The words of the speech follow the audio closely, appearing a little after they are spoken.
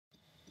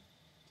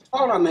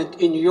parliament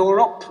in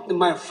Europe,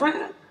 my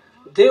friend,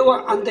 they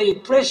were under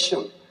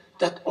impression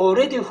that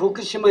already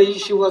Fukushima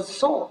issue was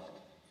solved.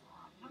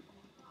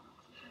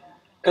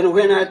 And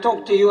when I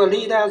talked to your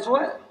leader as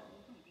well,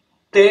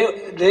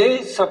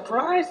 they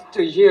surprised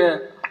to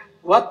hear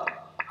what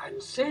I'm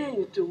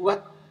saying, to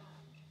what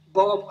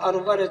Bob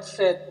Alvarez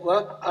said,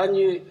 what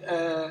Anu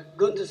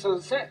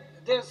Gunderson said.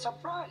 They're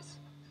surprised.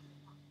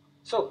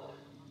 So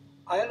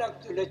I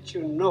like to let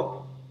you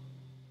know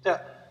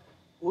that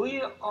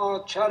we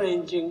are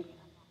challenging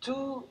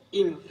two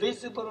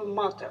invisible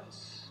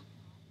matters.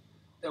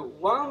 The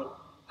one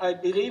I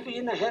believe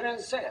in, Helen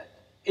said,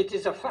 it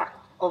is a fact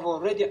of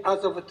already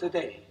as of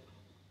today.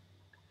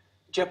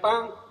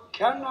 Japan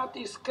cannot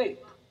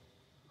escape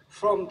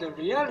from the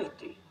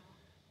reality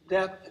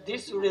that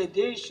this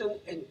radiation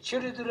and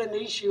children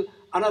issue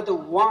another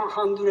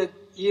 100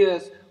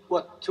 years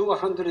or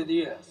 200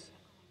 years.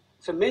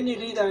 So many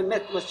leaders I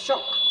met were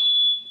shocked.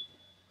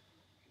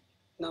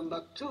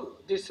 Number two,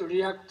 this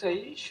reactor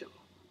issue.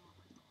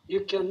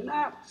 You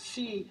cannot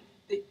see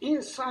the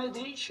inside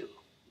issue.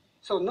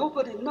 So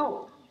nobody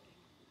knows.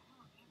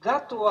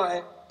 That's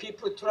why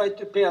people try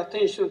to pay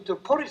attention to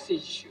policy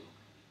issue.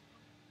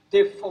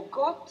 They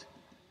forgot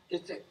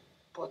it's a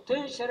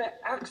potential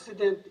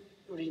accident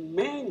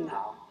remain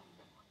now.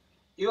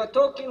 You are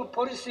talking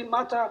policy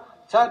matter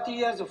 30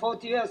 years,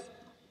 40 years,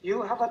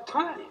 you have a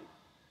time.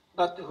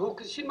 But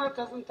Fukushima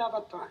doesn't have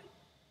a time.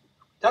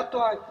 That's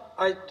why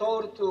I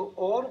told to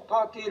all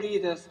party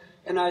leaders,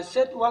 and I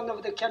said one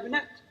of the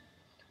cabinet,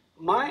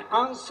 my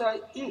answer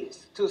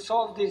is to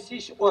solve this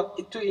issue, or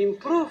to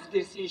improve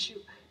this issue,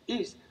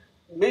 is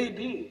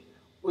maybe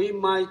we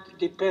might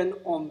depend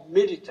on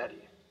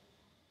military,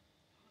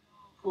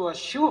 who are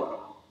sure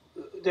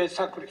they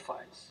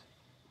sacrifice,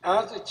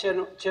 as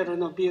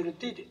Chernobyl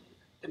did it.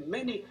 And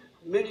many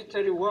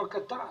military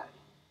workers die,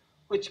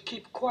 which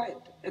keep quiet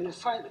and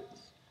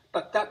silence.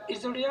 But that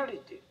is a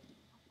reality.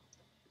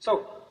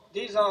 So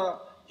these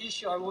are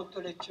issues I want to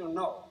let you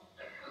know.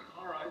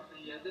 All right.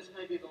 This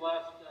may be the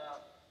last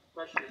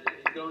question.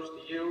 It goes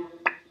to you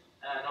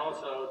and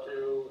also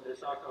to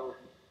Hisako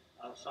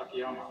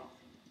Sakayama.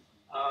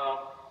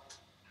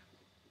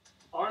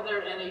 Are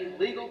there any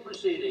legal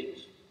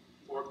proceedings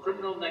for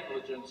criminal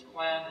negligence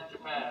planned in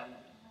Japan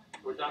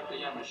for Dr.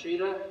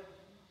 Yamashita,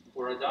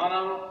 for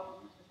Adano,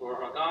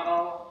 for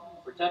Hagano,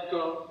 for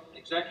TEPCO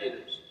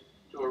executives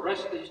to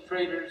arrest these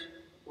traitors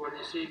who are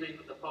deceiving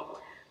the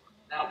public?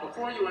 Now,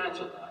 before you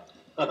answer that,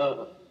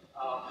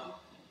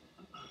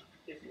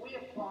 if we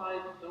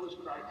applied those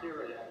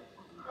criteria,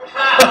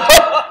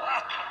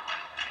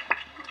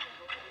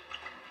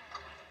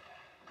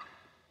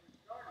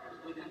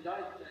 we'd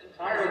indict the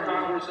entire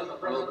Congress and the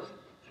President.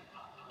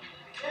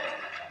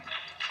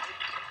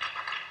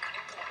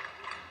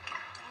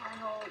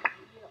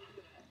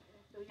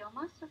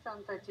 山下さ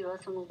んたち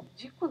はその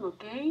事故の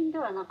原因で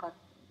はなかっ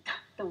た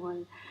と思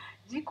う。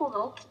事故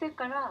が起きて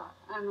から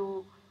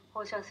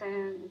放射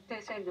線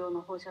低線量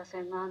の放射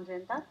線が安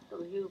全だ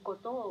というこ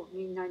とを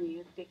みんなに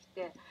言ってき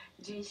て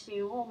人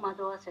心を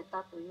惑わせ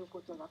たという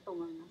ことだと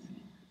思います。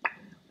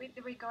With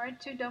regard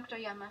to Dr.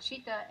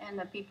 Yamashita and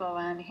the people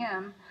around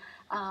him,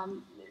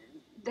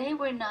 they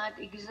were not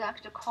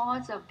exact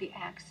cause of the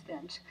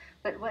accident,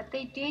 but what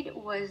they did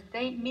was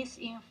they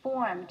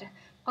misinformed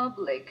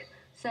public,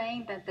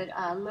 saying that the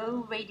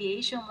low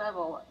radiation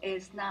level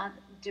is not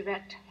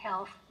direct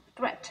health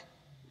threat.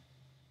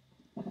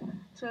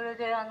 それ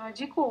で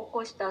事故を起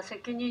こした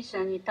責任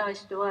者に対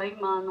しては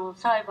今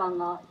裁判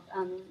が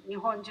日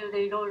本中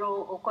でいろい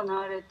ろ行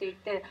われてい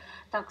て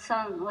たく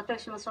さん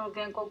私もその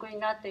原告に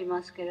なってい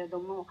ますけれど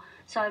も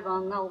裁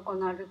判が行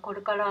われるこ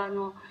れから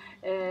行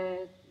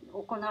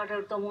われ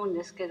ると思うん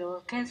ですけ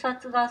ど検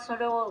察がそ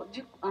れを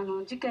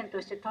事件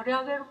として取り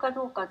上げるか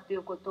どうかってい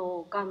うこ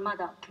とがま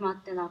だ決まっ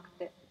てな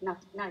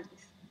いで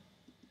す。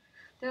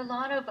There are a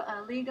lot of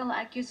legal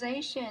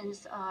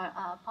accusations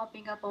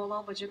popping up all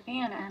over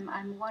Japan, and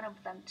I'm one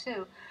of them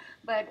too.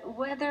 But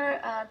whether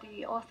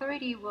the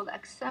authority will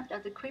accept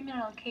as a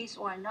criminal case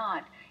or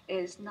not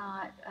is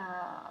not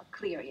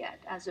clear yet,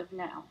 as of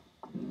now.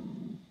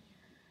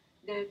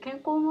 で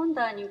健康問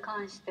題に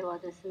関しては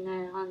です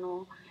ね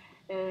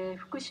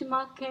福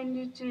島県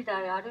立医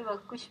大あるいは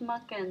福島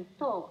県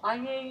と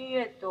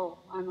IAEA と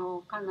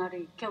かな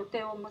り協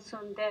定を結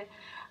んで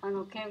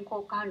健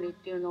康管理っ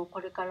ていうのをこ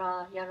れか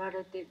ら行わ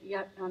れ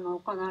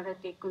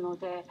ていくの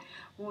で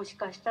もし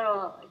かした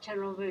らチェ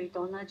ルノブイリ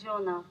と同じよ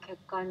うな結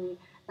果に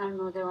なる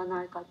のでは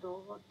ないか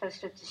と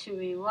私たち市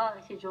民は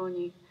非常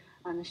に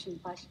心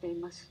配してい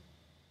ます。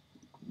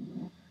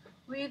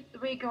With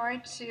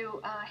regard to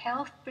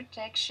health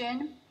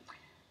protection,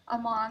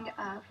 among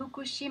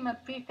Fukushima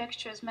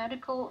Prefecture's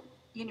Medical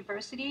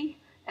University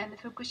and the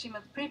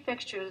Fukushima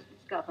Prefecture's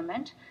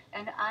government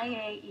and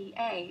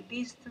IAEA,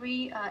 these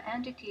three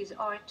entities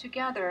are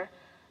together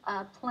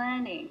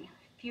planning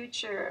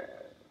future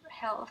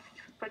health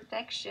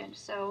protection.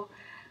 So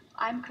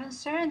I'm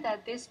concerned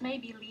that this may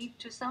lead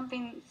to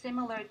something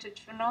similar to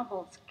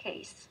Chernobyl's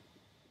case.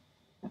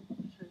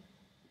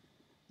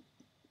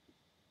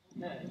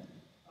 Okay.